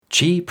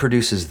Qi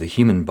produces the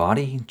human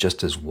body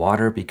just as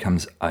water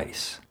becomes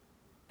ice.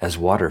 As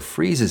water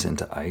freezes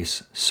into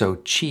ice, so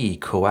qi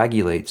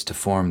coagulates to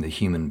form the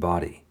human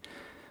body.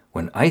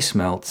 When ice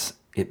melts,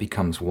 it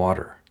becomes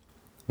water.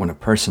 When a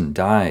person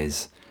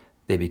dies,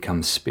 they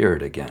become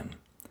spirit again.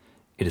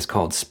 It is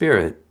called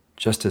spirit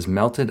just as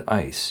melted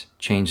ice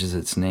changes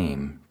its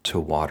name to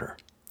water.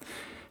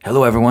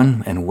 Hello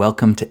everyone, and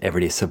welcome to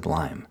Everyday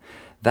Sublime.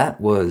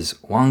 That was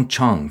Wang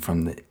Cheng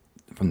from the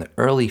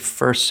early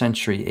 1st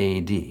century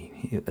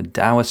AD, a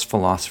Taoist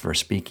philosopher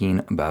speaking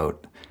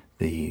about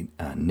the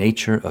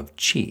nature of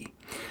qi.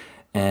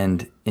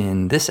 And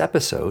in this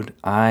episode,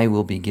 I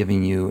will be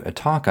giving you a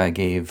talk I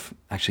gave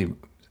actually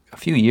a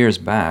few years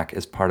back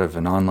as part of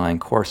an online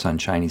course on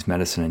Chinese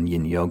medicine and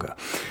yin yoga.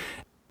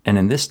 And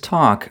in this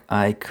talk,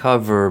 I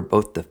cover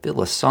both the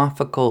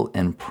philosophical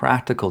and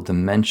practical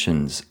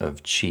dimensions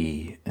of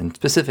qi, and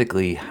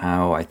specifically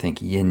how I think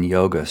yin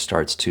yoga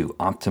starts to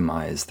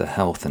optimize the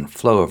health and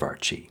flow of our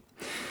qi.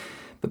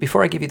 But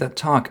before I give you that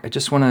talk, I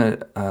just want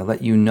to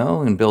let you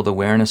know and build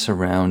awareness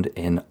around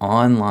an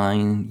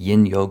online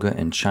yin yoga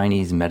and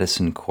Chinese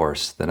medicine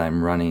course that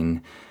I'm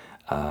running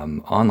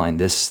online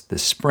this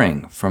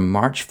spring from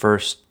March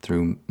 1st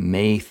through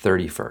May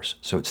 31st.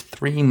 So it's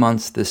 3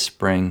 months this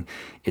spring.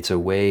 It's a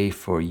way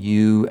for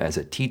you as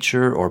a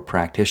teacher or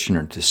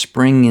practitioner to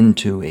spring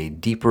into a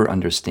deeper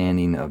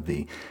understanding of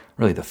the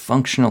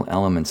functional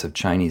elements of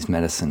Chinese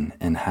medicine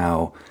and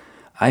how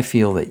I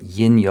feel that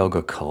yin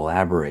yoga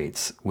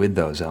collaborates with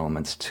those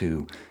elements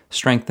to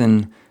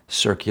strengthen,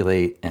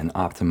 circulate, and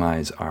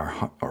optimize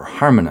or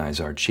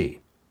harmonize our qi.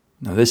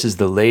 Now, this is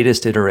the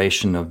latest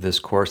iteration of this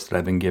course that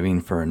I've been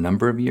giving for a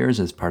number of years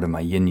as part of my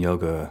yin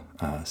yoga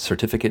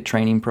certificate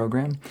training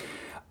program.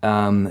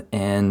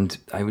 And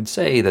I would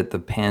say that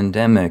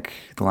the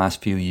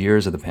last few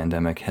years of the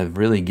pandemic have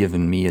really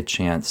given me a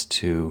chance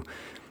to,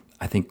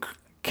 I think,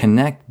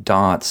 connect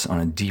dots on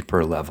a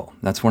deeper level.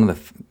 That's one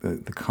of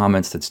the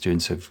comments that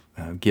students have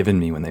given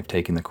me when they've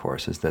taken the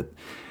course, is that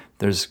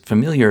there's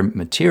familiar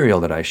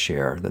material that I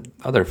share that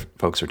other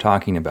folks are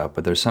talking about,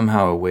 but there's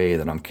somehow a way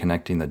that I'm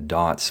connecting the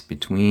dots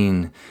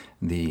between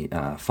the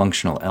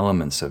functional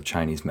elements of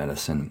Chinese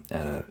medicine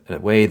at a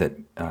way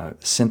that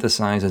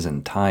synthesizes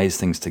and ties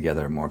things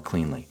together more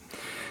cleanly.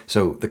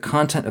 So the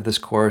content of this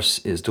course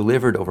is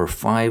delivered over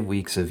 5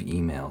 weeks of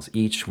emails.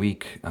 Each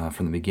week,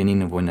 from the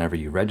beginning of whenever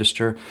you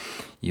register,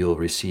 you'll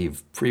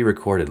receive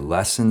pre-recorded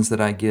lessons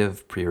that I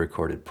give,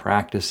 pre-recorded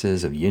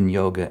practices of yin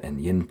yoga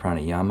and yin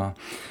pranayama.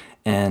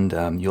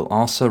 And you'll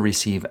also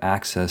receive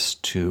access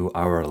to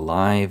our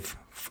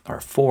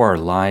 4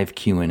 live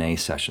Q&A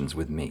sessions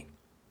with me.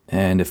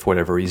 And if for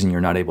whatever reason you're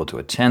not able to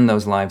attend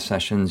those live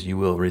sessions, you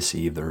will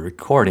receive the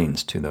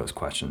recordings to those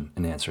question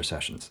and answer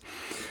sessions.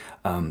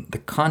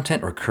 The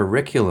content or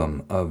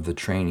curriculum of the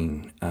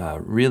training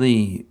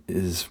really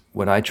is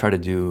what I try to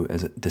do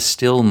is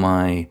distill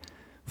my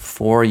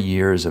 4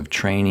 years of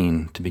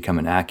training to become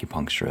an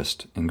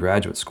acupuncturist in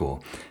graduate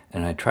school.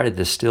 And I try to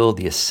distill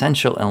the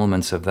essential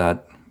elements of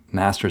that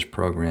master's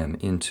program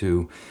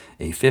into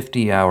a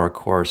 50-hour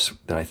course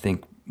that I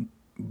think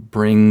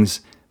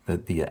brings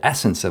the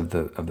essence of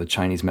the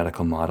Chinese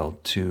medical model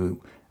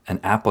to an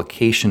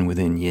application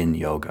within yin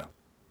yoga.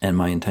 And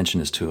my intention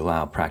is to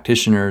allow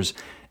practitioners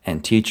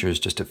and teachers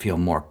just to feel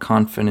more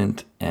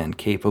confident and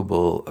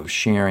capable of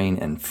sharing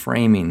and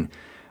framing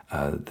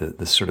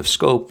the sort of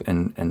scope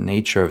and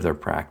nature of their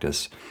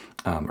practice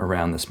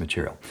around this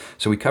material.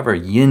 So we cover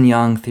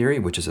yin-yang theory,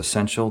 which is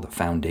essential, the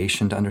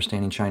foundation to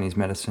understanding Chinese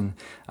medicine.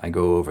 I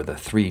go over the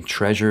 3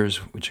 treasures,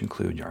 which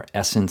include our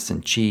essence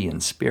and qi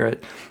and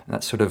spirit. And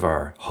that's sort of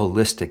our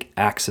holistic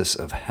axis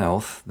of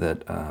health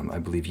that I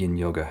believe yin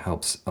yoga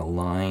helps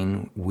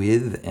align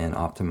with and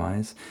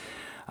optimize.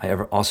 I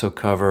also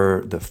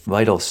cover the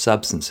vital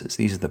substances.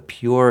 These are the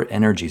pure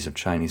energies of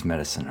Chinese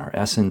medicine, our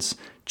essence,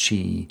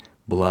 qi,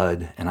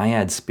 blood, and I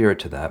add spirit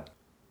to that.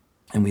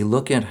 And we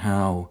look at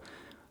how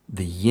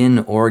the yin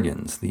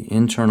organs, the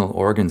internal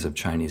organs of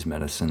Chinese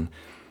medicine,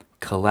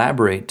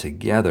 collaborate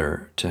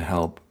together to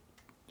help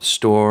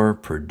store,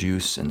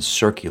 produce, and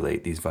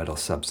circulate these vital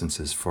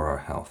substances for our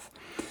health.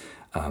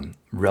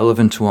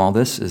 Relevant to all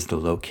this is the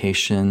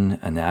location,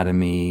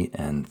 anatomy,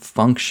 and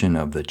function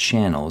of the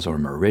channels or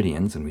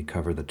meridians, and we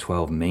cover the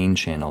 12 main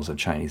channels of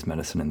Chinese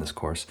medicine in this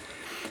course.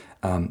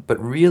 But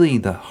really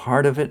the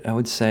heart of it, I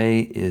would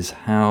say, is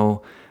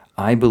how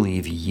I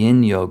believe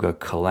yin yoga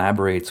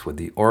collaborates with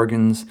the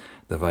organs,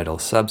 the vital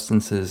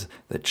substances,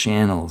 the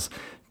channels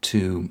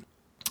to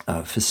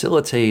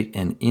facilitate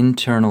an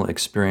internal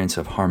experience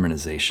of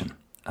harmonization.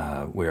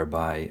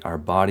 Whereby our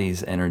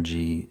body's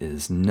energy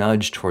is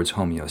nudged towards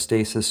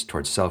homeostasis,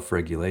 towards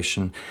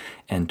self-regulation,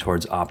 and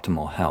towards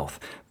optimal health,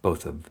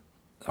 both of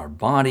our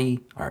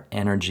body, our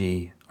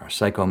energy, our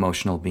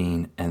psycho-emotional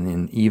being, and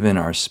then even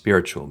our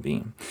spiritual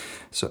being.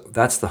 So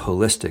that's the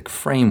holistic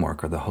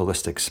framework or the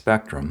holistic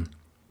spectrum.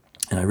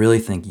 And I really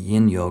think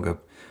yin yoga,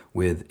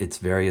 with its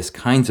various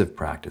kinds of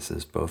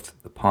practices, both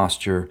the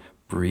posture,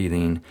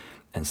 breathing,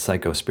 and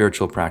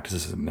psycho-spiritual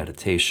practices of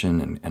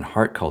meditation and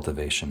heart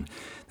cultivation,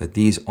 that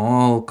these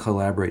all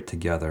collaborate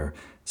together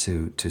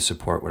to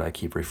support what I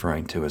keep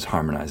referring to as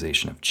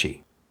harmonization of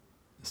qi.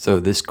 So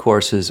this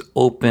course is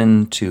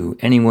open to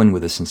anyone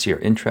with a sincere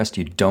interest.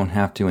 You don't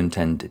have to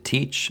intend to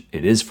teach.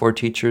 It is for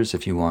teachers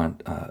if you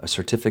want a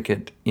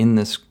certificate in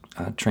this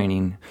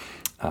training,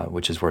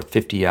 which is worth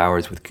 50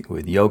 hours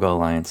with Yoga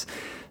Alliance.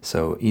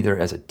 So either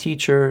as a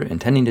teacher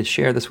intending to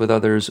share this with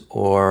others,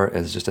 or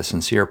as just a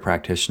sincere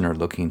practitioner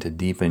looking to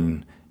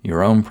deepen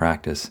your own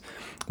practice,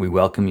 we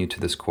welcome you to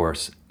this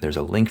course. There's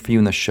a link for you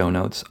in the show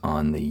notes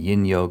on the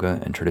Yin Yoga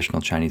and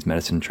Traditional Chinese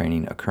Medicine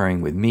training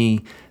occurring with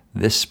me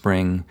this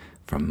spring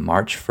from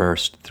March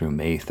 1st through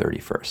May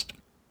 31st.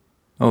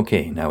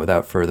 Okay, now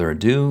without further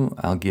ado,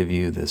 I'll give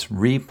you this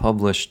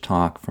republished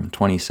talk from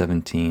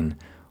 2017,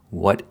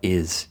 What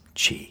is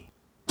Qi?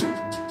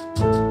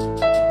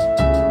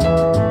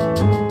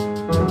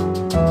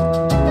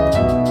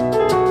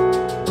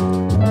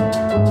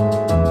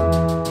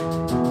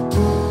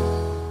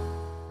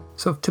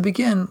 So to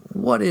begin,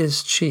 what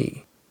is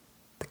qi?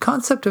 The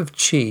concept of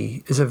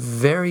qi is a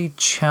very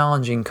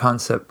challenging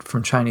concept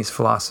from Chinese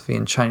philosophy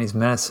and Chinese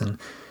medicine,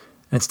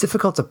 and it's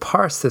difficult to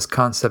parse this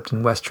concept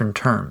in Western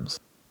terms.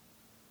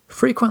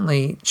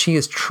 Frequently, qi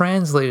is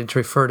translated to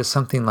refer to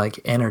something like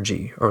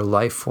energy or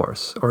life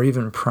force or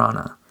even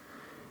prana.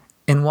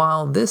 And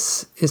while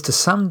this is to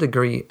some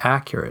degree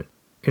accurate,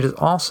 it is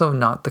also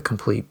not the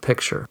complete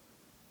picture.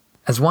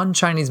 As one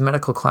Chinese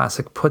medical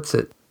classic puts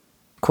it,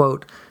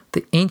 quote,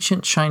 "The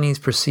ancient Chinese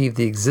perceived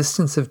the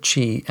existence of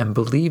qi and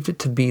believed it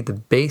to be the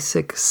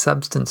basic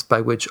substance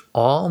by which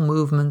all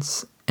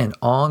movements and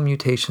all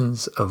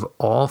mutations of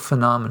all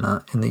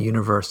phenomena in the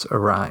universe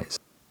arise."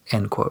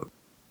 End quote.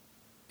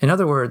 In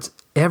other words,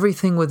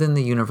 everything within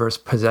the universe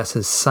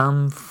possesses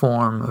some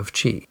form of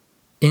qi,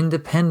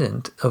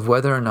 independent of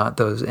whether or not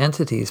those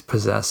entities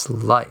possess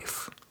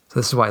life. So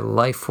this is why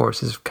life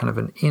force is kind of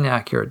an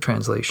inaccurate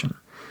translation.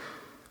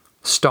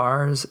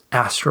 Stars,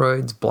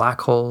 asteroids,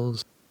 black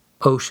holes,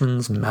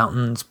 oceans,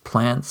 mountains,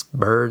 plants,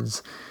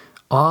 birds,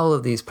 all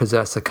of these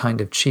possess a kind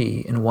of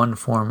qi in one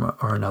form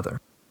or another.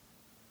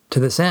 To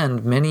this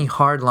end, many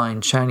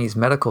hardline Chinese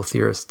medical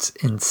theorists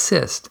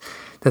insist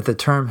that the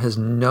term has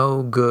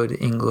no good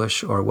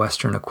English or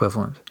Western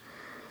equivalent.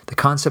 The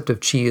concept of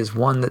qi is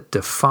one that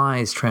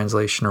defies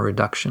translation or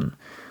reduction.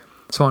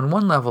 So on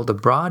one level, the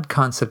broad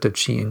concept of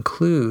qi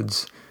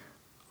includes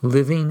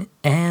living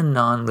and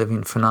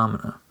non-living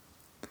phenomena.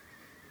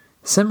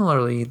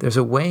 Similarly, there's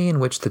a way in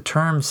which the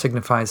term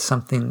signifies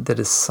something that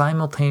is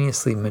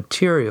simultaneously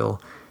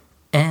material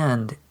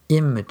and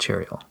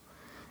immaterial.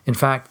 In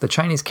fact, the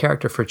Chinese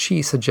character for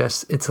qi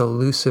suggests its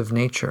elusive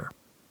nature.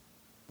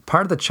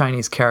 Part of the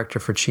Chinese character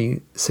for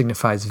qi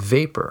signifies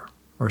vapor,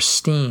 or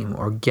steam,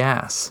 or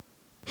gas,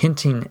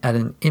 hinting at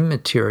an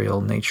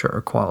immaterial nature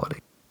or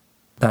quality.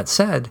 That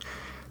said,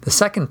 the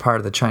second part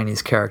of the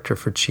Chinese character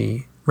for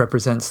qi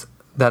represents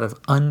that of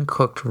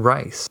uncooked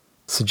rice,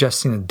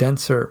 suggesting a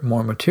denser,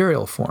 more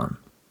material form.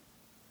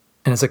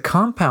 And as a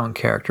compound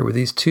character with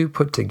these two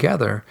put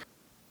together,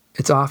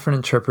 it's often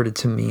interpreted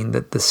to mean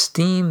that the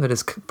steam that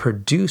is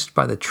produced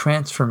by the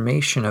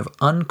transformation of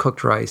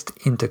uncooked rice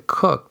into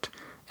cooked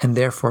and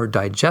therefore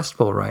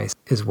digestible rice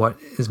is what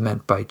is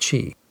meant by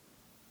qi.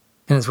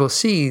 And as we'll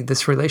see,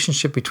 this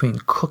relationship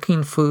between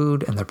cooking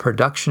food and the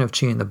production of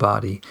qi in the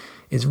body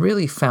is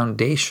really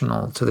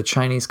foundational to the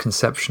Chinese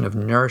conception of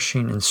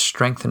nourishing and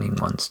strengthening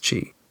one's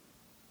qi.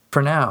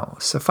 For now,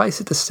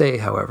 suffice it to say,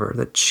 however,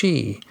 that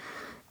qi,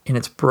 in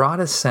its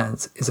broadest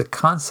sense, is a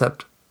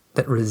concept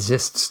that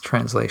resists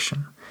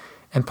translation.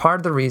 And part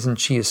of the reason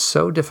qi is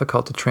so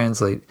difficult to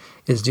translate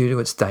is due to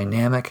its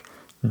dynamic,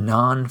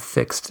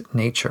 non-fixed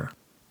nature.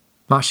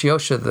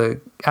 Mashiosha, the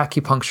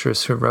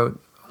acupuncturist who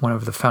wrote one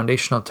of the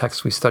foundational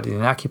texts we studied in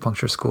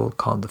acupuncture school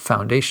called The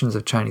Foundations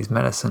of Chinese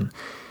Medicine,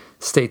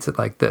 states it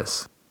like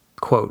this,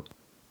 quote,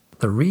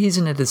 "The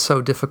reason it is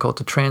so difficult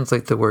to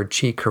translate the word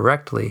qi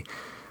correctly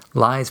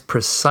lies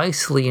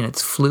precisely in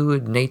its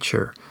fluid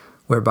nature,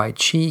 whereby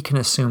qi can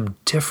assume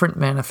different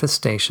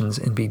manifestations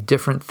and be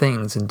different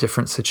things in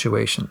different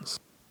situations."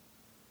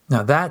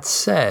 Now that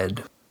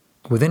said,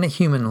 within a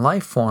human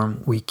life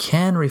form, we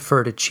can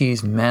refer to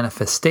qi's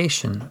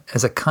manifestation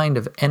as a kind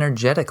of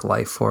energetic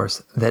life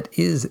force that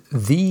is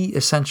the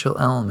essential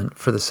element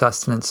for the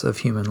sustenance of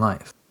human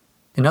life.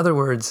 In other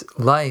words,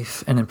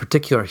 life, and in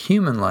particular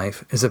human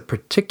life, is a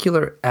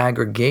particular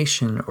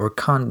aggregation or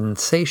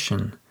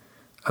condensation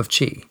of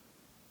qi.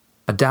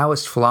 A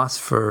Taoist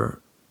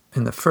philosopher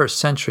in the 1st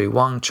century,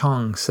 Wang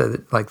Chong, said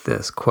it like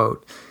this,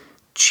 quote,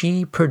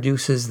 "Qi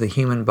produces the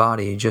human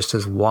body just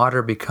as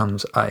water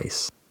becomes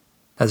ice.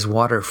 As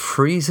water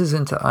freezes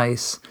into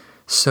ice,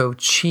 so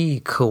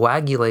qi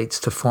coagulates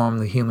to form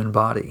the human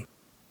body.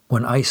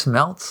 When ice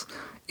melts,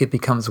 it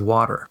becomes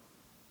water.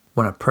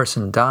 When a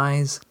person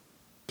dies,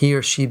 he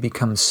or she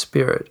becomes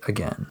spirit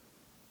again.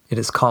 It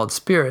is called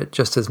spirit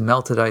just as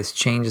melted ice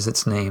changes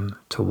its name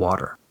to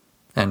water."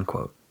 End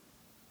quote.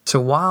 So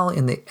while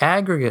in the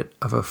aggregate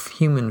of a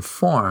human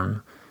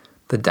form,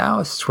 the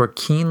Taoists were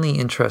keenly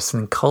interested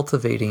in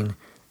cultivating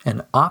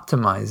and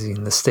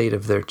optimizing the state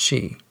of their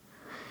qi.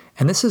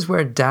 And this is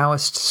where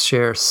Taoists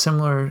share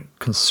similar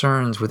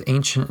concerns with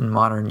ancient and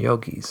modern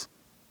yogis.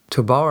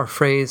 To borrow a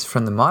phrase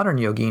from the modern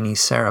yogini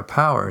Sarah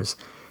Powers,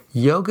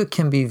 yoga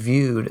can be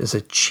viewed as a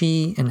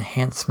qi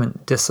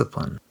enhancement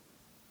discipline.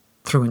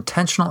 Through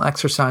intentional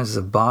exercises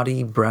of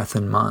body, breath,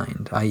 and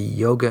mind, i.e.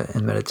 yoga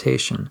and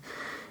meditation,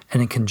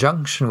 and in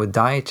conjunction with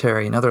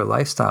dietary and other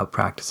lifestyle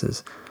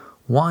practices,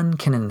 one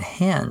can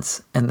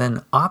enhance and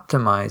then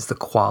optimize the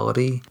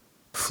quality,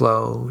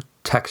 flow,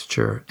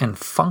 texture, and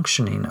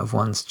functioning of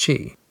one's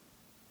qi.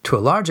 To a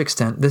large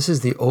extent, this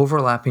is the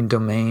overlapping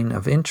domain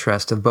of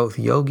interest of both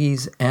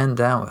yogis and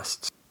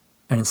Taoists.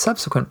 And in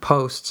subsequent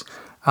posts,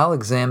 I'll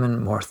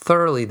examine more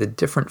thoroughly the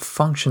different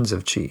functions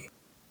of qi,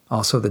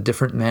 also the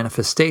different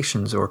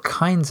manifestations or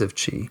kinds of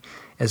qi,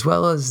 as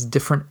well as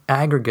different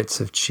aggregates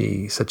of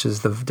qi, such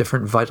as the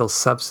different vital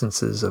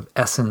substances of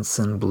essence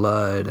and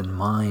blood and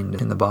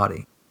mind in the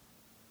body.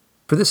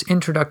 For this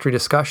introductory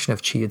discussion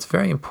of qi, it's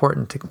very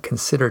important to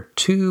consider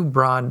two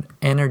broad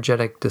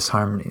energetic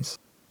disharmonies,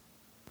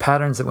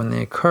 patterns that when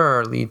they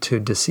occur lead to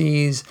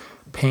disease,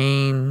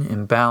 pain,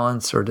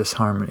 imbalance, or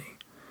disharmony.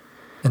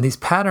 And these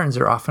patterns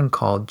are often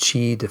called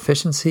qi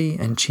deficiency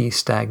and qi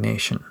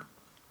stagnation.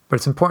 But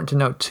it's important to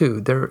note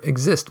too, there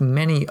exist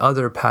many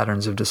other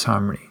patterns of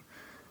disharmony.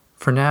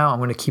 For now, I'm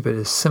going to keep it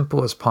as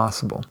simple as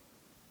possible,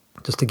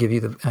 just to give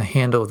you a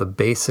handle of the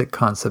basic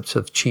concepts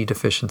of qi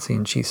deficiency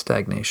and qi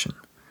stagnation.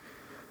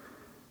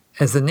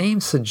 As the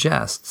name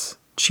suggests,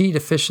 qi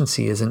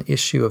deficiency is an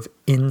issue of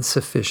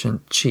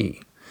insufficient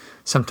qi,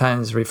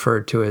 sometimes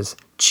referred to as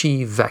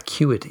qi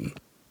vacuity.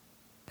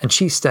 And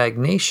qi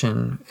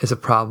stagnation is a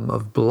problem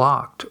of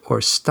blocked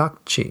or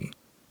stuck qi.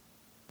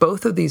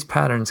 Both of these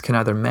patterns can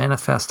either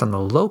manifest on the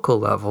local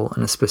level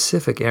in a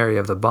specific area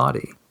of the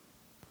body,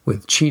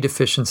 with qi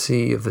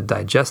deficiency of the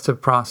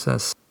digestive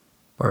process,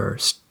 or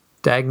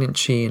stagnant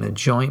qi in a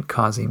joint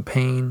causing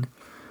pain,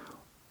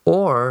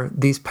 or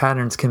these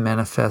patterns can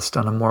manifest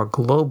on a more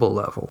global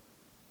level,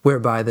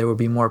 whereby there will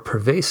be more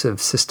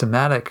pervasive,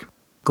 systematic,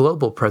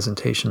 global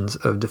presentations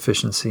of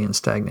deficiency and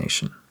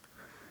stagnation.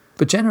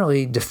 But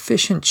generally,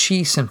 deficient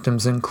qi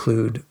symptoms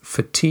include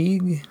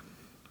fatigue,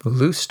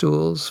 loose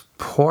stools,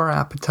 poor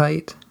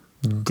appetite,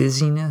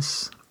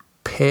 dizziness,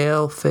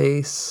 pale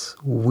face,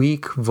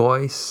 weak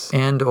voice,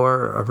 and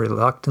or a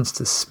reluctance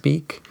to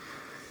speak,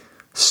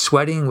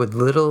 sweating with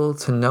little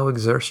to no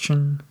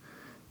exertion,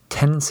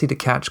 tendency to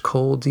catch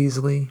colds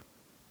easily.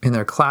 In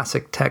their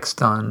classic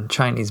text on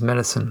Chinese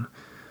medicine,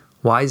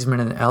 Wiseman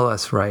and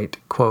Ellis write,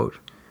 quote,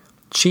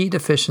 "Qi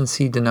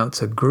deficiency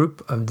denotes a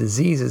group of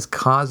diseases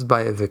caused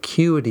by a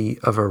vacuity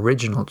of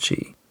original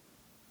qi.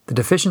 The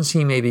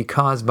deficiency may be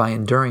caused by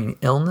enduring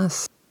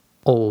illness,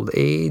 old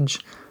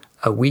age,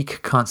 a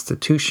weak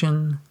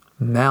constitution,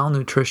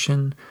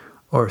 malnutrition,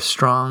 or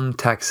strong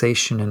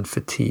taxation and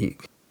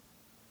fatigue."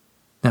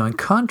 Now, in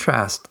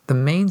contrast, the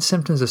main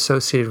symptoms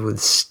associated with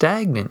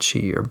stagnant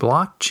qi or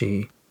blocked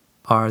qi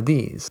are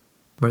these,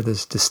 where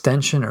there's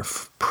distension or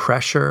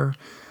pressure,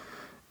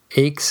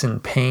 aches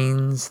and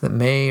pains that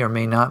may or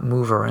may not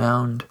move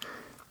around,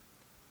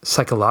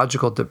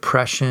 psychological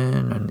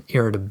depression and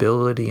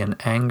irritability and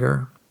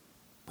anger.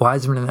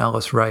 Wiseman and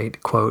Ellis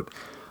write, quote,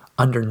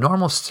 "Under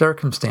normal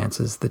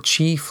circumstances, the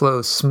qi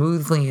flows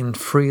smoothly and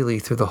freely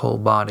through the whole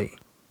body.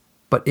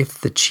 But if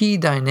the qi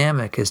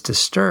dynamic is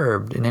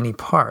disturbed in any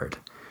part,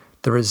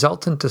 the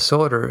resultant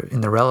disorder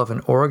in the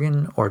relevant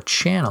organ or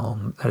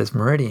channel, that is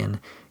meridian,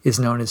 is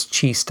known as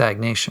qi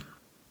stagnation.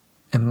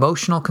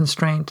 Emotional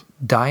constraint,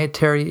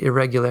 dietary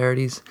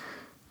irregularities,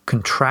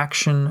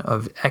 contraction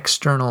of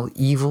external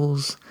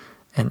evils,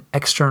 and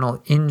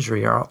external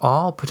injury are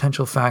all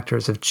potential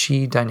factors of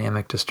qi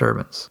dynamic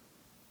disturbance.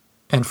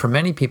 And for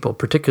many people,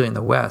 particularly in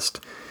the West,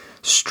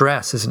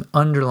 stress is an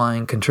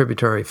underlying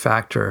contributory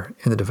factor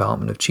in the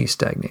development of qi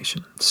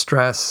stagnation.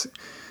 Stress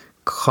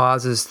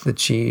causes the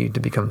qi to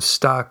become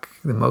stuck,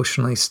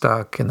 emotionally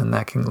stuck, and then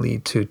that can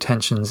lead to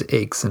tensions,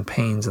 aches, and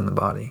pains in the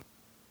body.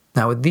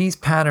 Now, with these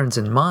patterns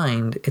in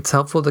mind, it's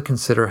helpful to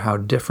consider how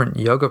different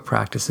yoga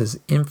practices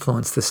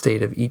influence the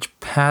state of each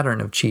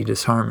pattern of qi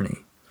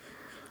disharmony.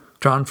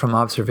 Drawn from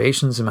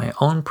observations in my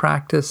own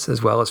practice,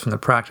 as well as from the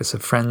practice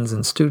of friends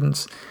and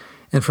students,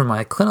 and from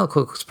my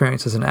clinical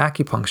experience as an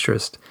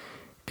acupuncturist,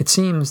 it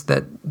seems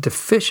that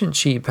deficient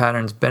qi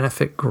patterns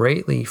benefit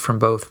greatly from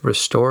both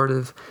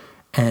restorative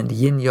and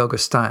yin yoga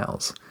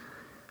styles.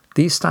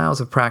 These styles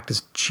of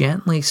practice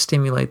gently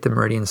stimulate the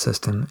meridian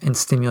system and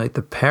stimulate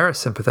the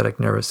parasympathetic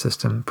nervous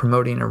system,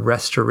 promoting a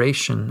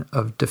restoration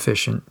of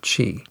deficient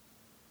qi.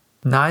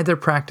 Neither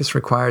practice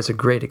requires a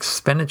great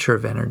expenditure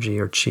of energy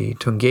or qi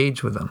to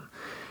engage with them,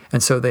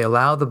 and so they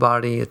allow the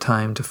body a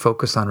time to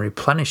focus on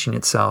replenishing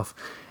itself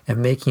and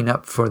making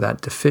up for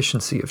that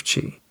deficiency of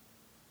qi.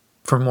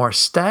 For more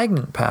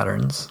stagnant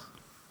patterns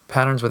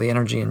where the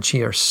energy and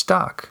qi are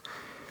stuck,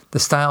 the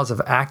styles of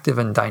active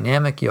and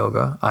dynamic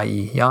yoga,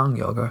 i.e. yang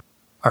yoga,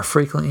 are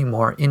frequently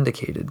more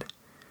indicated.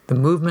 The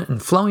movement and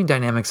flowing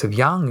dynamics of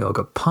Yang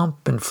Yoga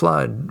pump and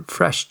flood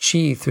fresh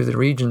qi through the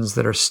regions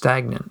that are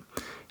stagnant,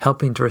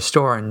 helping to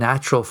restore a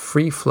natural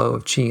free flow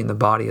of qi in the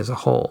body as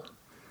a whole.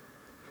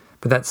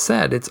 But that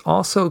said, it's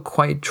also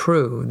quite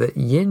true that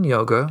Yin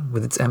Yoga,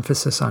 with its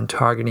emphasis on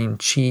targeting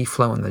qi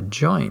flow in the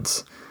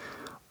joints,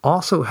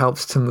 also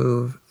helps to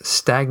move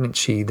stagnant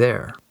qi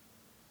there.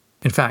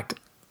 In fact,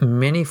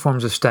 many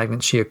forms of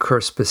stagnant qi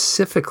occur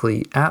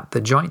specifically at the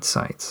joint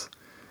sites,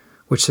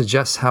 which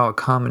suggests how a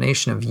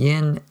combination of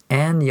Yin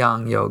and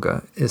Yang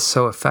Yoga is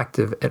so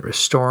effective at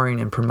restoring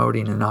and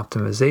promoting an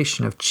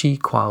optimization of qi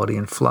quality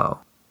and flow.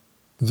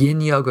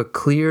 Yin Yoga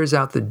clears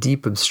out the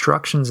deep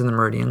obstructions in the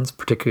meridians,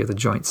 particularly the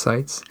joint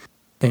sites,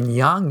 and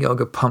Yang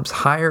Yoga pumps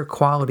higher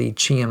quality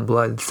qi and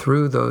blood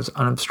through those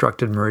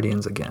unobstructed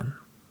meridians again.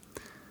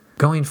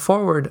 Going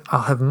forward,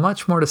 I'll have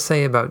much more to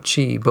say about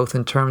qi, both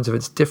in terms of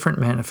its different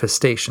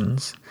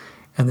manifestations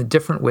and the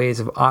different ways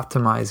of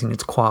optimizing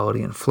its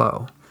quality and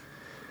flow.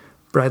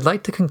 But I'd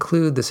like to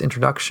conclude this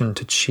introduction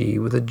to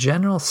qi with a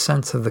general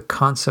sense of the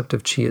concept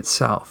of qi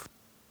itself.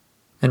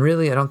 And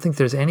really, I don't think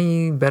there's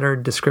any better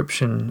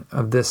description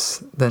of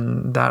this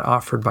than that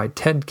offered by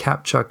Ted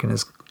Kapchuk in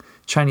his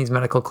Chinese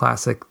medical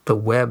classic, The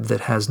Web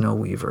That Has No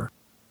Weaver.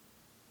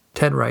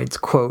 Ted writes,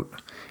 quote,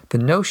 "The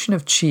notion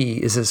of qi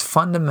is as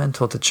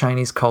fundamental to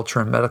Chinese culture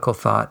and medical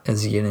thought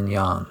as yin and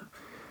yang.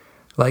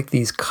 Like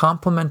these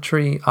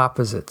complementary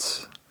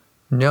opposites,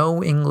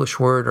 no English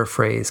word or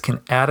phrase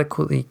can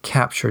adequately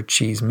capture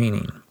qi's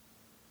meaning.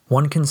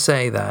 One can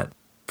say that,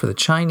 for the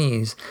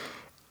Chinese,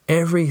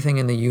 everything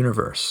in the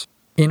universe,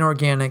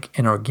 inorganic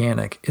and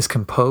organic, is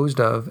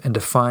composed of and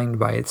defined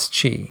by its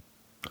qi.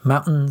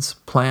 Mountains,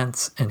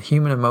 plants, and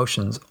human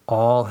emotions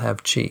all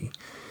have qi.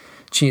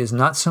 Qi is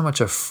not so much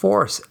a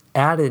force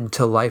added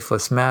to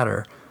lifeless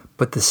matter,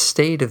 but the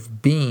state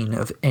of being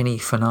of any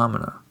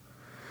phenomena.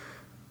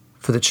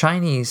 For the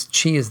Chinese,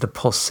 qi is the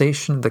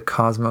pulsation of the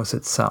cosmos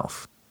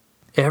itself.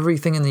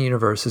 Everything in the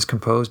universe is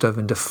composed of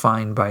and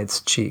defined by its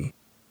qi.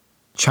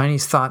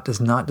 Chinese thought does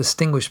not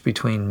distinguish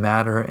between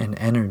matter and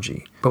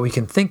energy, but we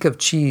can think of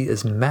qi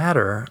as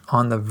matter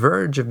on the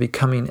verge of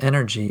becoming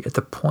energy at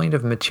the point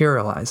of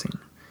materializing.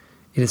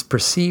 It is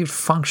perceived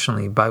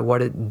functionally by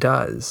what it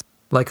does.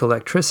 Like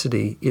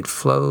electricity, it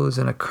flows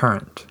in a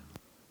current."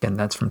 Again,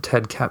 that's from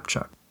Ted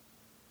Kapchuk.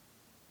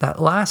 That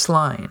last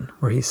line,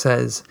 where he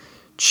says,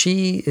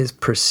 "Qi is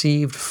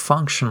perceived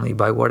functionally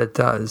by what it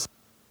does,"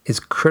 is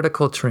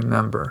critical to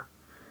remember.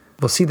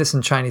 We'll see this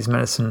in Chinese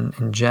medicine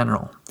in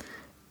general.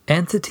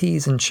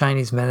 Entities in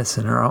Chinese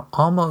medicine are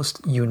almost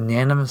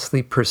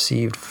unanimously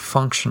perceived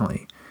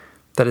functionally,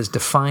 that is,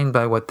 defined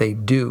by what they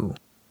do.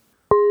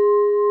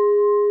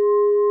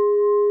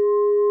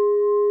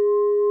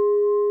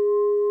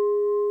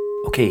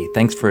 Okay,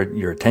 thanks for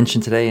your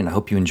attention today, and I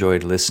hope you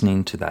enjoyed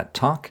listening to that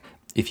talk.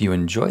 If you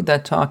enjoyed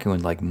that talk and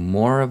would like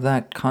more of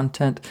that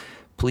content,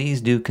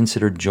 please do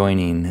consider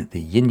joining the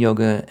Yin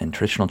Yoga and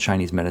Traditional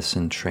Chinese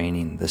Medicine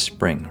training this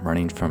spring,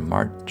 running from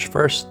March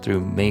 1st through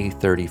May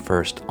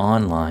 31st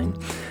online.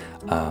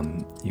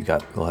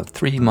 We'll have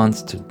 3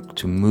 months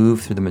to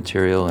move through the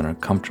material in a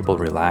comfortable,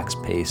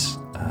 relaxed pace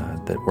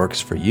that works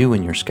for you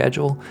and your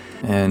schedule.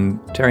 And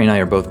Terry and I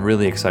are both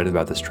really excited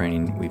about this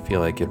training. We feel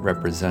like it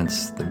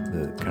represents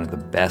the kind of the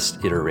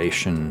best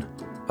iteration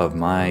of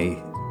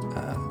my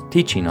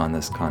teaching on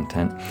this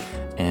content,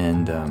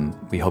 and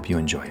we hope you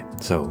enjoy it.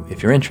 So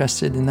if you're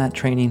interested in that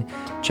training,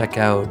 check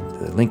out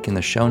the link in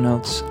the show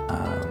notes,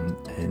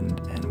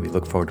 and we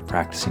look forward to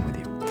practicing with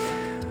you.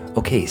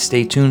 Okay,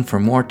 stay tuned for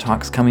more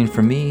talks coming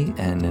from me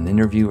and an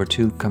interview or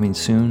two coming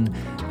soon.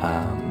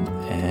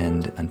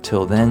 And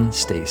until then,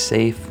 stay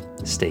safe,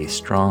 stay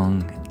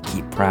strong,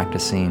 keep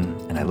practicing,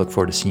 and I look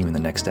forward to seeing you in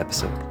the next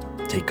episode.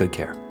 Take good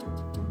care.